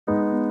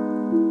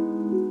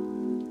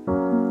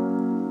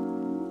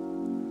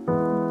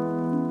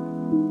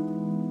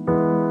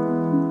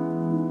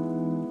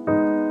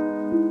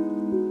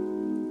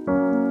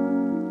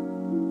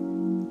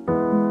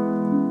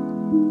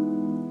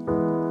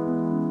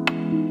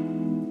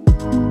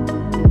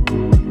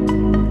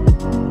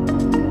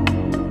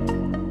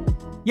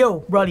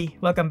Yo,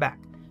 Brolly, welcome back.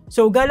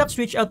 So Galax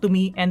reached out to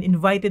me and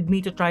invited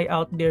me to try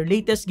out their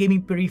latest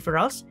gaming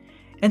peripherals,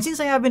 and since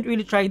I haven't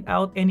really tried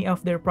out any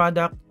of their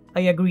product,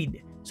 I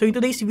agreed. So in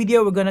today's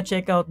video, we're gonna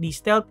check out the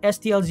Stealth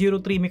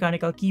STL-03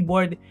 mechanical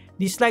keyboard,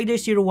 the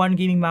Slider-01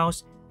 gaming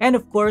mouse, and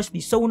of course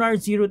the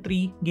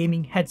Sonar-03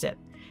 gaming headset.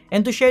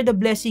 And to share the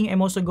blessing,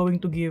 I'm also going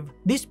to give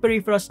these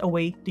peripherals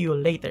away to you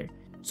later.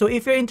 So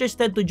if you're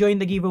interested to join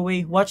the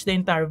giveaway, watch the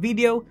entire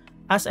video,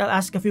 as I'll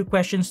ask a few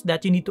questions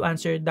that you need to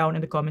answer down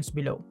in the comments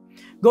below.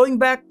 Going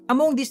back,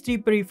 among these three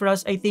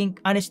peripherals, I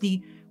think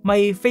honestly,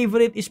 my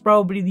favorite is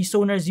probably the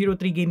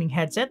Sonar-03 gaming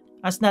headset,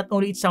 as not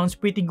only it sounds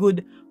pretty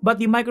good, but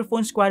the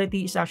microphone's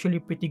quality is actually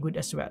pretty good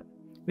as well.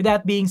 With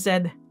that being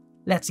said,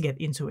 let's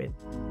get into it.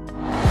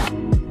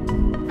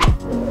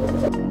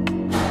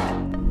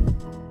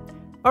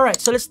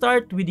 Alright, so let's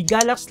start with the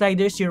Galax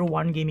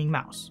Slider-01 gaming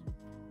mouse.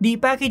 The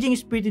packaging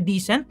is pretty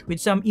decent with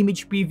some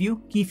image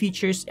preview, key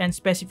features, and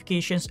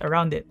specifications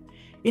around it.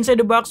 Inside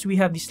the box, we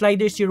have the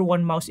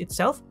Slider-01 mouse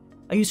itself,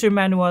 a user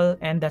manual,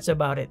 and that's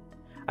about it.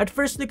 At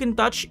first look and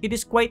touch, it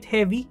is quite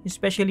heavy,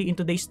 especially in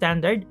today's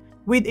standard,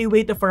 with a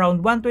weight of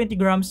around 120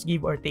 grams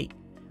give or take.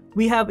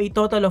 We have a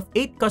total of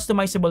 8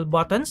 customizable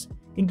buttons,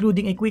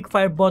 including a quick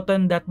fire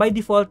button that by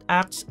default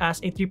acts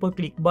as a triple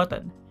click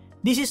button.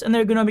 This is an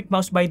ergonomic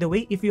mouse, by the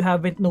way, if you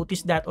haven't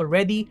noticed that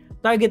already,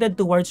 targeted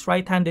towards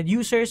right-handed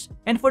users,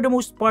 and for the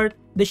most part,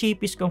 the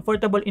shape is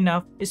comfortable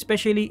enough,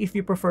 especially if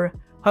you prefer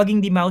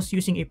hugging the mouse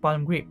using a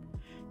palm grip.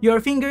 Your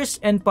fingers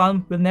and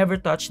palm will never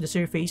touch the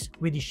surface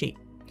with the shape.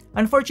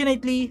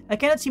 Unfortunately, I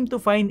cannot seem to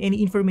find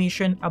any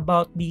information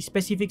about the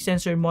specific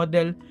sensor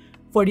model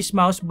for this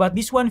mouse, but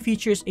this one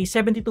features a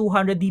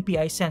 7200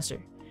 dpi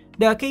sensor.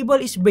 The cable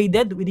is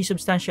braided with a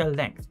substantial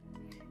length.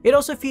 It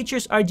also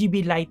features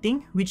RGB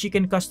lighting, which you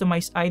can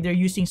customize either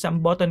using some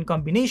button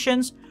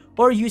combinations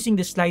or using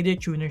the Slider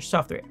Tuner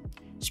software.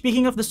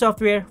 Speaking of the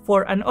software,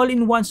 for an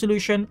all-in-one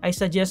solution, I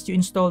suggest you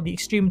install the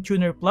Extreme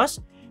Tuner Plus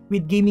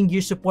with gaming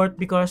gear support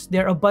because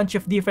there are a bunch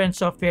of different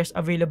softwares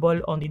available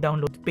on the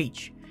download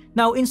page.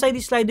 Now, inside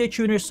the Slider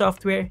Tuner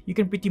software, you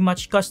can pretty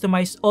much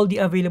customize all the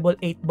available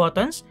 8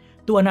 buttons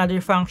to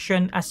another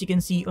function, as you can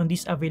see on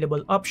these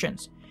available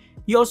options.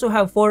 You also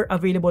have 4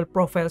 available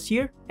profiles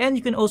here, and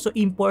you can also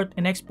import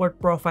and export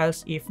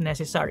profiles if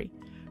necessary.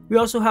 We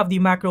also have the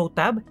macro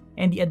tab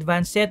and the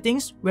advanced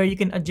settings where you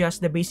can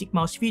adjust the basic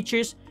mouse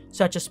features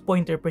such as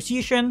pointer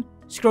precision,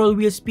 scroll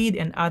wheel speed,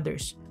 and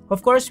others.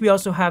 Of course, we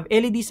also have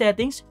LED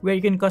settings where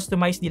you can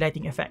customize the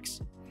lighting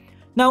effects.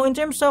 Now, in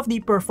terms of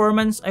the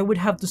performance, I would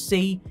have to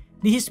say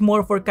this is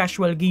more for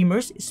casual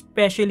gamers,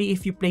 especially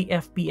if you play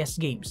FPS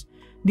games.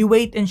 The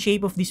weight and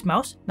shape of this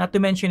mouse, not to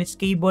mention its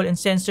cable and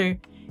sensor,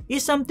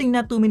 is something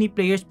not too many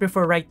players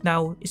prefer right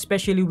now,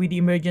 especially with the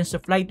emergence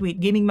of lightweight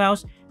gaming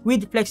mouse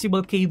with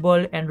flexible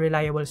cable and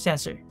reliable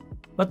sensor.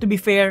 But to be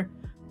fair,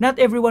 not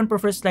everyone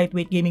prefers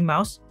lightweight gaming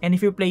mouse, and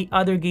if you play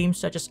other games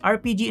such as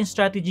RPG and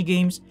strategy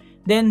games,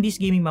 then this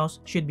gaming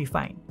mouse should be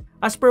fine.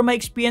 As per my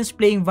experience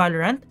playing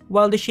Valorant,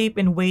 while the shape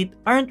and weight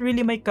aren't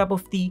really my cup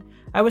of tea,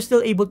 I was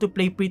still able to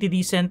play pretty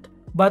decent,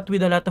 but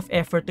with a lot of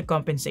effort to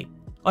compensate.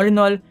 All in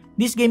all,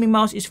 this gaming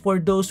mouse is for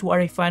those who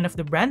are a fan of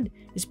the brand,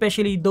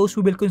 especially those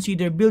who will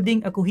consider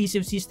building a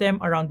cohesive system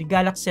around the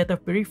Galax set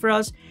of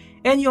peripherals,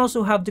 and you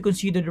also have to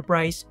consider the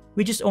price,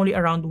 which is only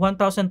around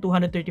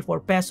 1,234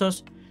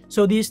 pesos,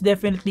 so this is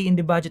definitely in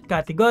the budget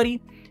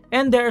category,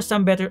 and there are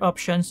some better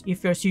options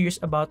if you're serious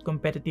about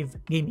competitive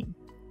gaming.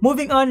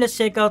 Moving on, let's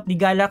check out the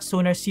Galax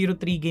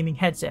Sonar-03 gaming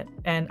headset,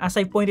 and as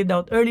I pointed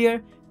out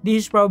earlier,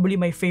 this is probably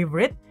my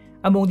favorite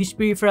among these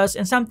peripherals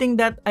and something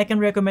that I can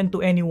recommend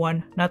to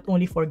anyone, not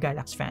only for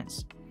Galax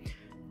fans.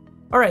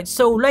 Alright,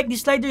 so like the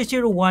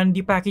Slider-01,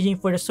 the packaging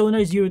for the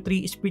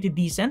Sonar-03 is pretty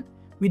decent,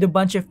 with a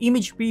bunch of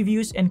image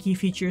previews and key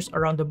features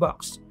around the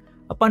box.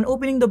 Upon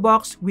opening the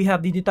box, we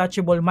have the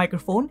detachable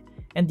microphone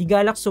and the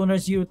Galax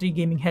Sonar-03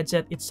 gaming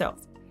headset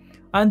itself.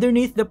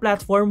 Underneath the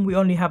platform, we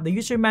only have the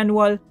user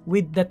manual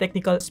with the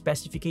technical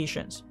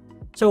specifications.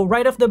 So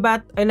right off the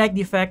bat, I like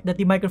the fact that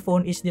the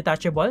microphone is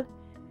detachable.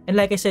 And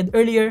like I said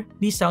earlier,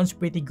 this sounds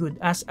pretty good,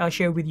 as I'll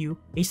share with you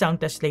a sound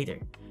test later.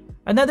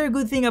 Another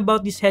good thing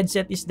about this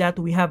headset is that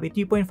we have a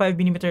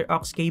 3.5mm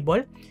aux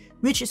cable,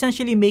 which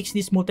essentially makes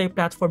this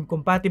multi-platform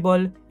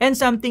compatible and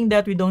something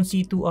that we don't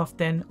see too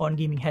often on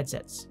gaming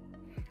headsets.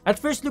 At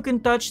first look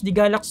and touch, the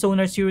Galax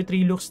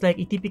Sonar-03 looks like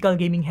a typical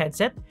gaming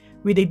headset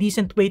with a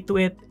decent weight to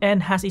it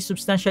and has a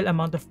substantial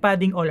amount of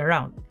padding all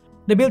around.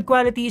 The build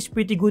quality is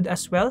pretty good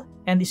as well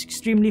and is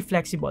extremely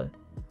flexible.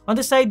 On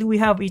the side, we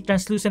have a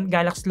translucent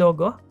Galax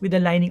logo with a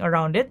lining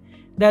around it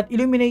that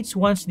illuminates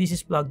once this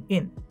is plugged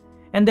in.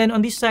 And then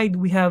on this side,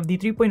 we have the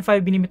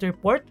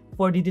 3.5mm port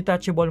for the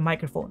detachable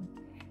microphone.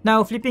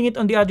 Now, flipping it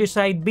on the other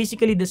side,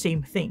 basically the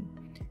same thing.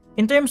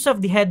 In terms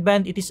of the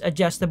headband, it is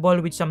adjustable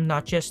with some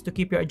notches to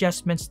keep your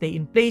adjustments stay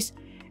in place,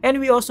 and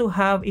we also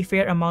have a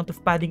fair amount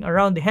of padding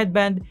around the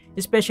headband,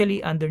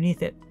 especially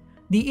underneath it.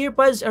 The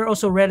earbuds are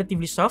also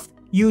relatively soft,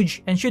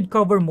 huge, and should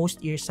cover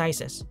most ear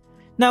sizes.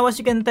 Now, as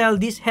you can tell,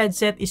 this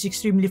headset is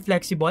extremely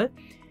flexible,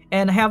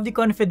 and I have the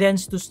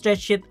confidence to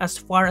stretch it as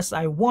far as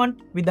I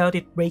want without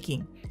it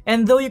breaking.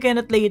 And though you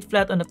cannot lay it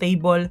flat on a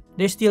table,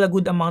 there's still a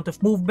good amount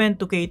of movement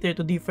to cater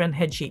to different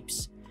head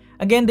shapes.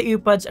 Again, the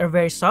earbuds are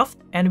very soft,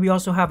 and we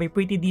also have a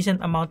pretty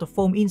decent amount of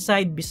foam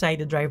inside beside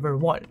the driver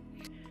wall.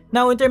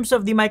 Now in terms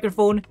of the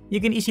microphone,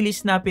 you can easily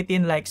snap it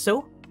in like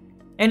so,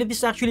 and it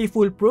is actually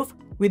foolproof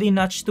with a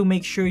notch to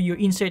make sure you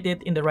insert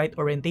it in the right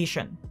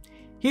orientation.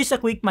 Here's a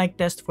quick mic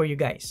test for you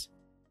guys.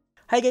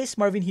 Hi guys,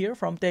 Marvin here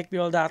from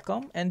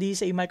TechBroll.com, and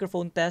this is a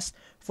microphone test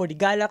for the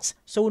Galax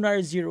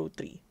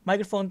Sonar-03.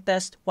 Microphone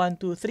test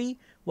 123,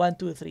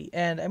 123.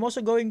 And I'm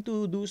also going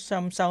to do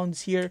some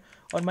sounds here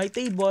on my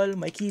table,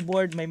 my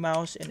keyboard, my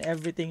mouse, and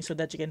everything so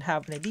that you can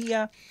have an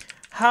idea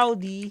how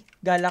the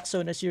Galax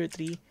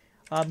Sonar-03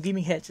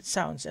 gaming headset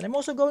sounds. And I'm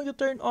also going to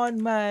turn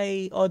on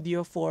my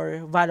audio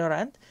for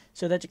Valorant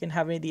so that you can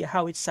have an idea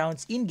how it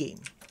sounds in-game.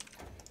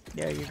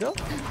 There you go.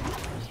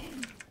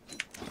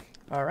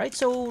 Alright,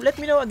 so let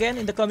me know again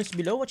in the comments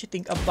below what you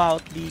think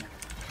about the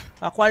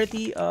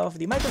quality of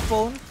the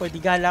microphone for the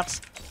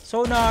Galax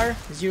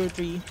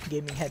Sonar-03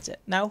 gaming headset.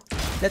 Now,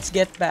 let's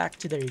get back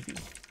to the review.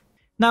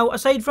 Now,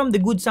 aside from the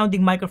good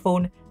sounding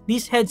microphone,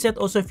 this headset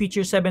also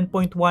features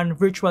 7.1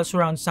 virtual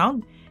surround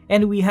sound,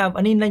 and we have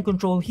an inline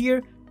control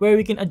here where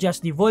we can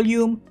adjust the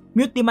volume,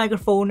 mute the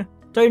microphone,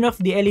 turn off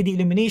the LED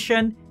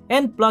illumination,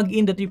 and plug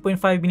in the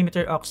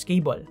 3.5mm aux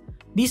cable.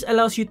 This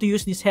allows you to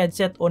use this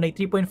headset on a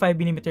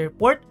 3.5mm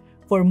port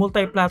for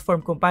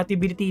multi-platform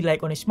compatibility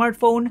like on a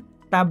smartphone,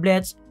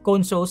 tablets,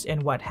 consoles,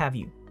 and what have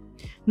you.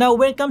 Now,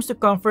 when it comes to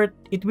comfort,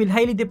 it will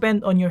highly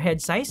depend on your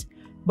head size,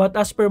 but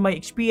as per my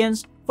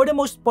experience, for the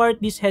most part,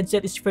 this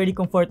headset is fairly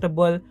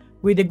comfortable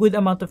with a good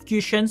amount of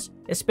cushions,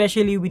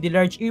 especially with the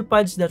large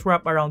earbuds that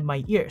wrap around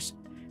my ears.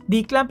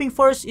 The clamping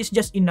force is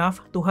just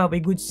enough to have a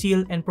good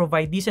seal and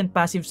provide decent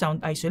passive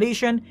sound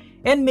isolation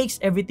and makes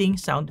everything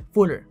sound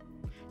fuller.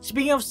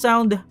 Speaking of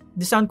sound,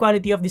 the sound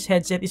quality of this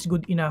headset is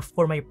good enough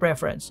for my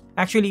preference.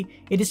 Actually,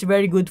 it is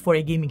very good for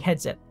a gaming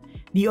headset.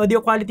 The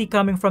audio quality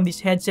coming from this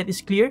headset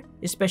is clear,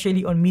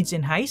 especially on mids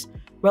and highs,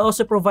 while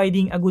also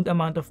providing a good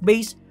amount of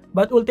bass.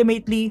 But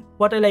ultimately,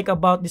 what I like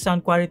about the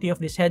sound quality of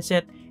this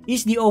headset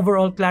is the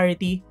overall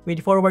clarity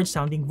with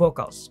forward-sounding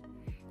vocals.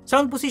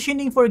 Sound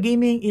positioning for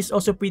gaming is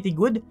also pretty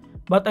good,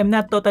 but I'm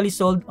not totally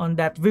sold on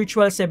that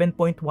virtual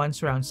 7.1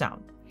 surround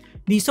sound.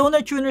 The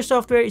Sonar Tuner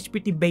software is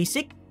pretty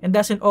basic and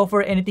doesn't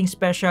offer anything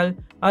special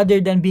other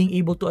than being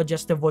able to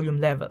adjust the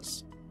volume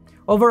levels.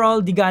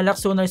 Overall, the Galax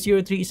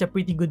Sonar-03 is a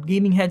pretty good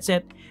gaming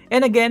headset,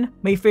 and again,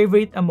 my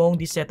favorite among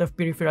the set of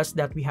peripherals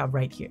that we have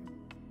right here.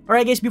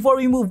 Alright guys, before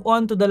we move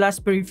on to the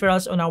last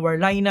peripherals on our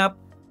lineup,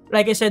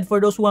 like I said, for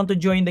those who want to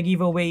join the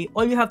giveaway,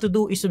 all you have to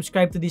do is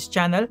subscribe to this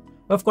channel,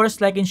 of course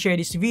like and share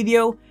this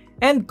video,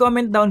 and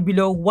comment down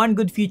below one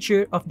good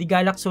feature of the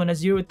Galax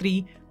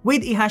Sonar-03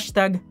 with a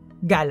hashtag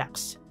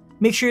Galax.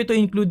 Make sure to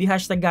include the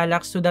hashtag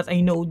Galax so that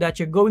I know that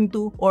you're going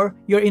to or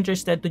you're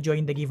interested to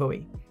join the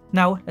giveaway.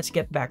 Now, let's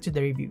get back to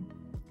the review.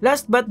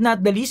 Last but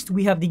not the least,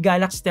 we have the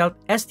Galax Stealth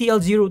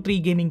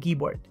STL-03 Gaming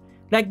Keyboard.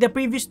 Like the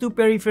previous two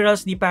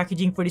peripherals, the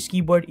packaging for this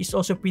keyboard is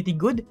also pretty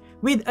good,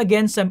 with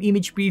again some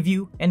image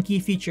preview and key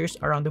features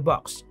around the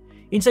box.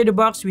 Inside the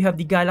box, we have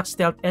the Galax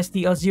Stealth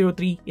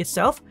STL-03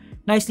 itself,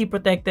 nicely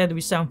protected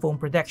with some foam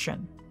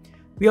protection.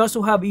 We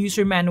also have a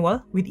user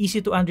manual with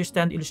easy to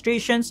understand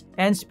illustrations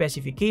and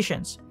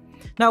specifications.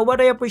 Now, what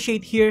I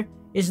appreciate here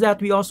is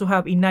that we also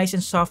have a nice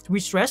and soft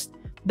wrist rest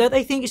that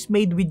I think is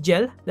made with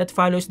gel that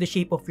follows the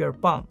shape of your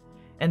palm.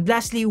 And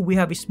lastly, we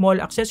have a small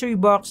accessory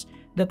box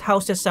that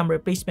houses some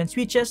replacement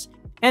switches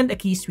and a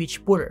key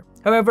switch puller.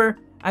 However,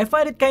 I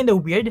find it kinda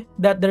weird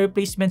that the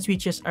replacement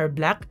switches are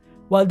black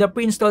while the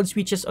pre-installed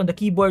switches on the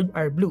keyboard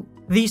are blue.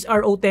 These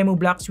are OTEMO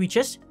black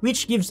switches,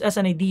 which gives us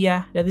an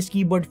idea that this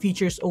keyboard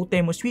features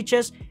OTEMO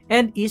switches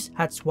and is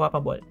hot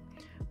swappable.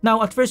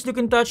 Now, at first look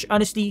and touch,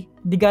 honestly,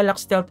 the Galax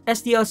Stealth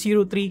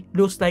STL-03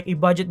 looks like a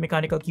budget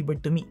mechanical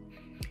keyboard to me.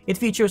 It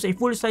features a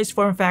full-size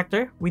form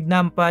factor with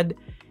numpad,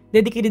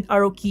 dedicated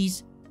arrow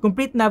keys,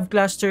 complete nav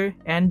cluster,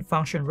 and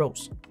function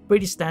rows.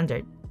 Pretty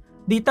standard.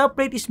 The top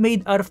plate is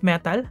made out of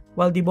metal,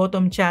 while the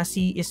bottom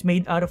chassis is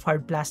made out of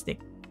hard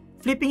plastic.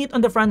 Flipping it on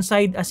the front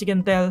side, as you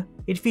can tell,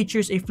 it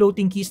features a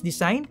floating keys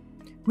design,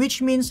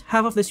 which means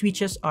half of the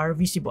switches are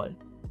visible.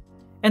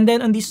 And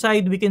then on this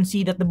side, we can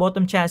see that the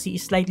bottom chassis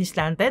is slightly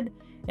slanted,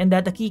 and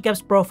that the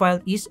keycaps profile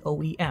is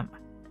OEM.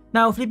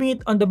 Now, flipping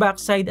it on the back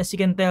side, as you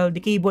can tell, the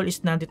cable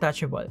is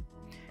non-detachable.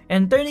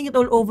 And turning it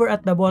all over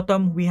at the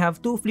bottom, we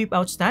have two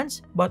flip-out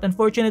stands, but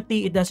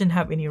unfortunately, it doesn't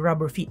have any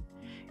rubber feet.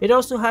 It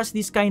also has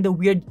this kind of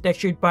weird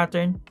textured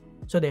pattern,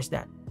 so there's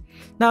that.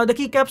 Now, the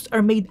keycaps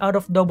are made out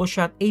of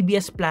double-shot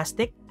ABS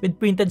plastic with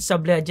printed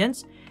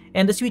sub-legends,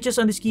 and the switches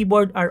on this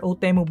keyboard are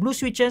OTEMO blue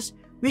switches,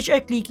 which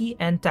are clicky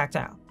and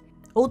tactile.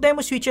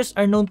 OTEMO switches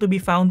are known to be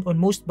found on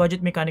most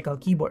budget mechanical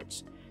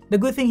keyboards. The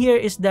good thing here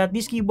is that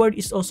this keyboard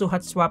is also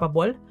hot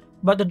swappable,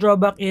 but the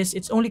drawback is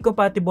it's only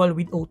compatible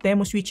with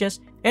OTEMO switches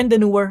and the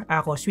newer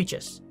ACO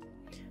switches.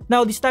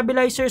 Now, the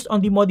stabilizers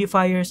on the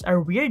modifiers are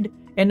weird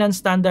and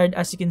non-standard,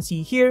 as you can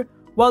see here,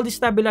 while the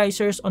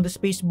stabilizers on the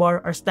spacebar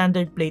are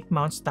standard plate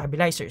mount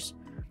stabilizers.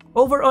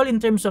 Overall, in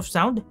terms of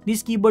sound,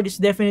 this keyboard is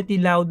definitely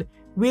loud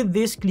with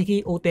these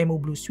clicky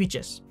Otemu Blue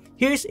switches.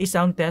 Here's a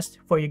sound test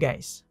for you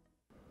guys.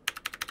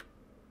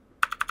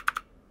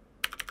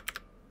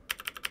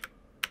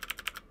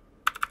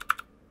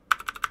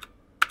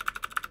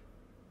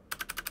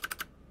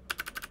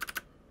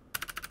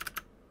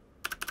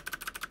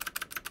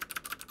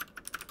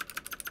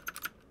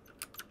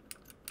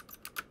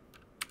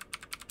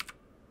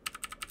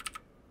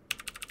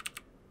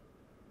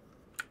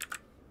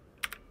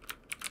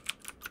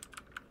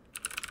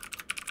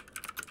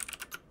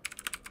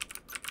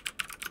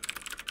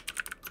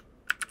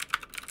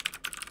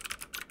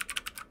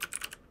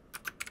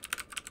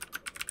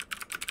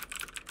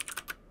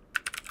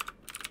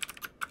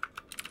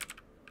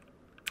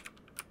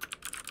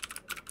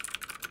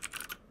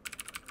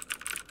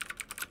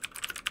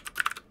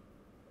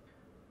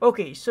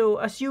 Okay, so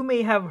as you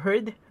may have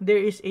heard, there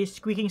is a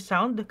squeaking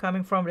sound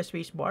coming from the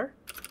spacebar.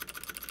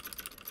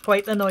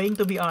 Quite annoying,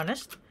 to be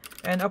honest.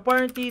 And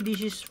apparently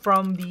this is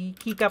from the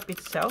keycap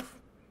itself.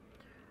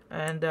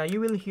 And you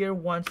will hear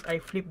once I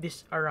flip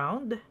this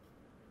around.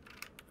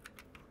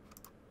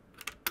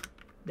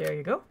 There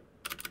you go.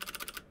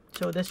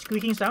 So the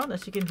squeaking sound,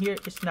 as you can hear,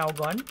 is now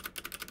gone.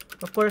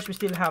 Of course, we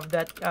still have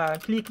that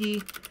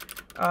clicky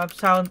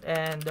sound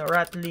and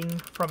rattling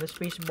from the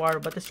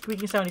spacebar, but the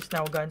squeaking sound is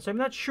now gone. So I'm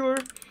not sure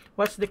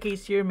what's the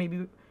case here,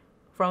 maybe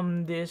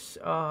from this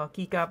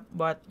keycap,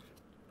 but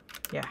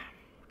yeah.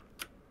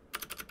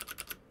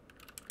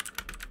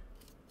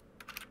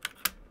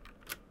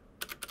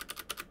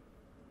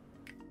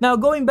 Now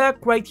going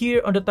back, right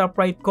here on the top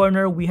right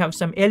corner, we have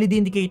some LED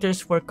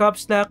indicators for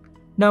caps lock,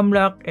 num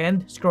lock,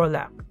 and scroll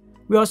lock.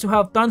 We also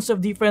have tons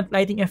of different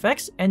lighting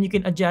effects, and you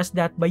can adjust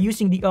that by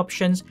using the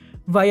options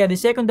via the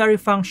secondary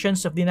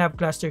functions of the nav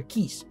cluster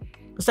keys.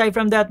 Aside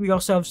from that, we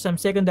also have some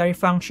secondary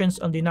functions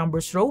on the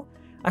numbers row,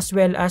 as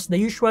well as the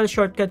usual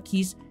shortcut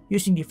keys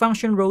using the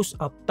function rows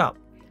up top.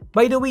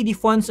 By the way, the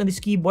fonts on this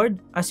keyboard,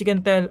 as you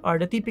can tell, are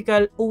the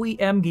typical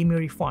OEM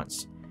gamery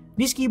fonts.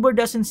 This keyboard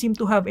doesn't seem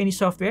to have any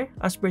software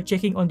as per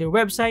checking on their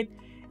website,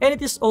 and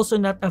it is also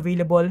not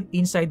available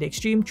inside the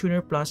Extreme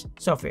Tuner Plus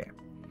software.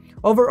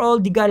 Overall,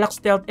 the Galax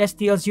Stealth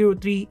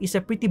STL-03 is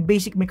a pretty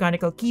basic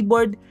mechanical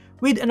keyboard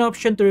with an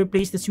option to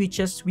replace the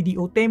switches with the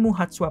Otemu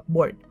hot swap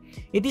board.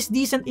 It is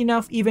decent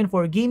enough even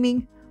for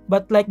gaming,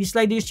 but like the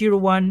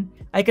Slider-01,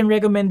 I can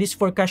recommend this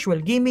for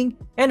casual gaming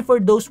and for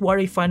those who are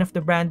a fan of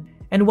the brand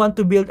and want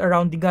to build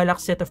around the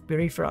Galax set of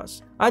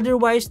peripherals.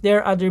 Otherwise,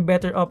 there are other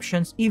better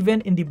options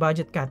even in the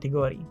budget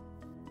category.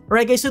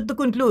 Alright guys, so to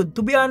conclude,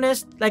 to be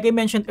honest, like I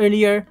mentioned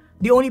earlier,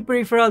 the only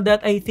peripheral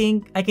that I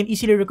think I can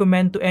easily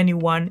recommend to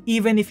anyone,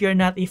 even if you're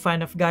not a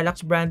fan of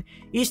Galax brand,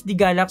 is the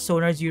Galax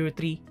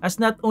Sonar-03, as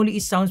not only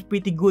it sounds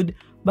pretty good,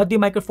 but the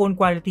microphone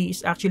quality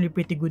is actually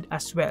pretty good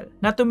as well.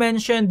 Not to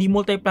mention the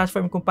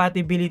multi-platform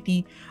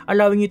compatibility,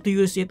 allowing you to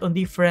use it on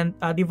different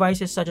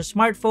devices such as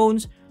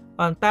smartphones,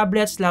 on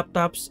tablets,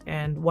 laptops,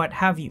 and what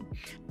have you.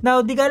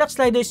 Now, the Galax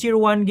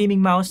Slider-01 gaming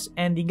mouse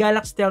and the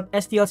Galax Stealth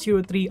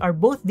STL-03 are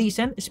both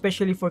decent,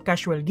 especially for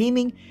casual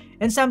gaming,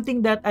 and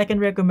something that I can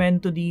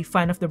recommend to the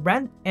fan of the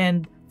brand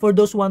and for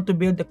those who want to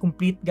build a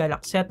complete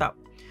Galax setup.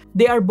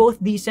 They are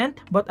both decent,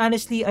 but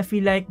honestly, I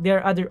feel like there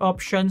are other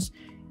options,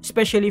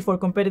 especially for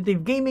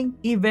competitive gaming,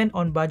 even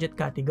on budget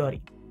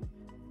category.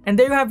 And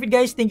there you have it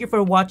guys, thank you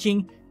for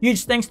watching.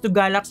 Huge thanks to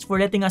Galax for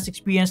letting us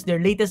experience their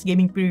latest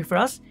gaming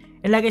peripherals.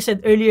 And like I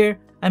said earlier,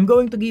 I'm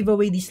going to give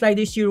away the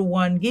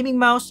Slider-01 gaming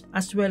mouse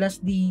as well as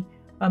the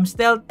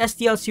Stealth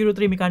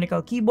STL-03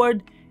 mechanical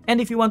keyboard.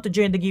 And if you want to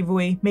join the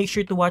giveaway, make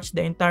sure to watch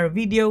the entire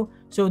video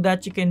so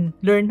that you can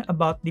learn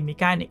about the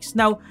mechanics.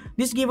 Now,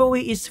 this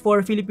giveaway is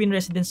for Philippine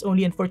residents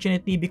only,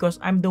 unfortunately, because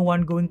I'm the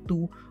one going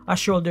to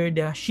shoulder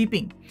the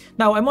shipping.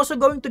 Now, I'm also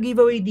going to give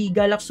away the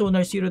Galax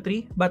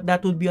Sonar-03, but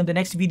that would be on the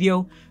next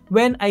video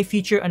when I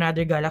feature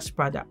another Galax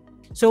product.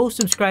 So,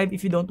 subscribe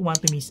if you don't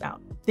want to miss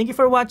out. Thank you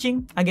for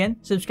watching. Again,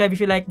 subscribe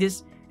if you like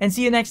this, and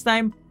see you next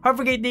time. Have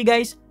a great day,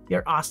 guys.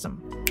 You're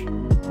awesome.